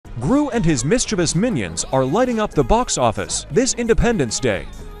Gru and his mischievous minions are lighting up the box office this Independence Day.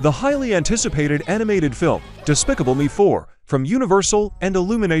 The highly anticipated animated film, Despicable Me 4, from Universal and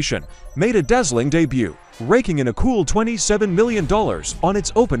Illumination, made a dazzling debut, raking in a cool $27 million on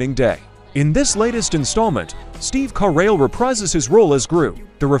its opening day. In this latest installment, Steve Carell reprises his role as Gru,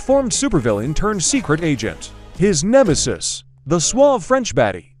 the reformed supervillain turned secret agent. His nemesis, the suave French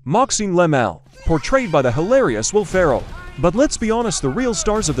baddie, Maxime Le Mal, portrayed by the hilarious Will Ferrell. But let's be honest, the real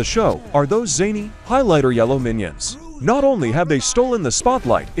stars of the show are those zany, highlighter yellow minions. Not only have they stolen the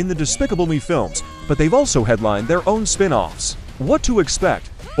spotlight in the Despicable Me films, but they've also headlined their own spin-offs. What to expect?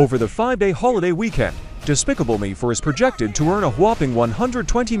 Over the 5-day holiday weekend, Despicable Me 4 is projected to earn a whopping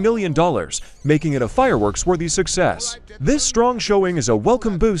 $120 million, making it a fireworks-worthy success. This strong showing is a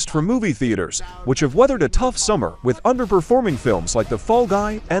welcome boost for movie theaters, which have weathered a tough summer with underperforming films like The Fall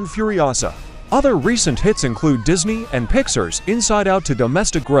Guy and Furiosa. Other recent hits include Disney and Pixar's Inside Out to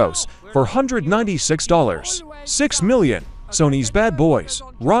domestic gross for $196 million, Sony's Bad Boys,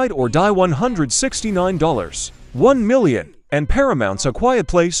 Ride or Die $169 million, and Paramount's A Quiet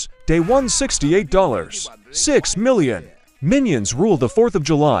Place Day $168 million. Minions rule the 4th of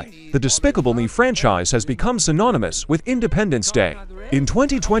July. The Despicable Me franchise has become synonymous with Independence Day. In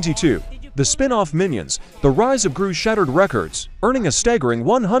 2022, the spin-off Minions, The Rise of Gru shattered records, earning a staggering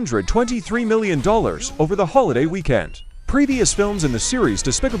 $123 million over the holiday weekend. Previous films in the series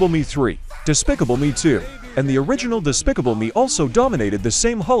Despicable Me 3, Despicable Me 2, and the original Despicable Me also dominated the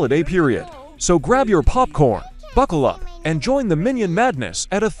same holiday period. So grab your popcorn, buckle up, and join the Minion madness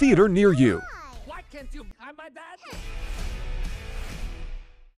at a theater near you. Why can't you? I'm my dad.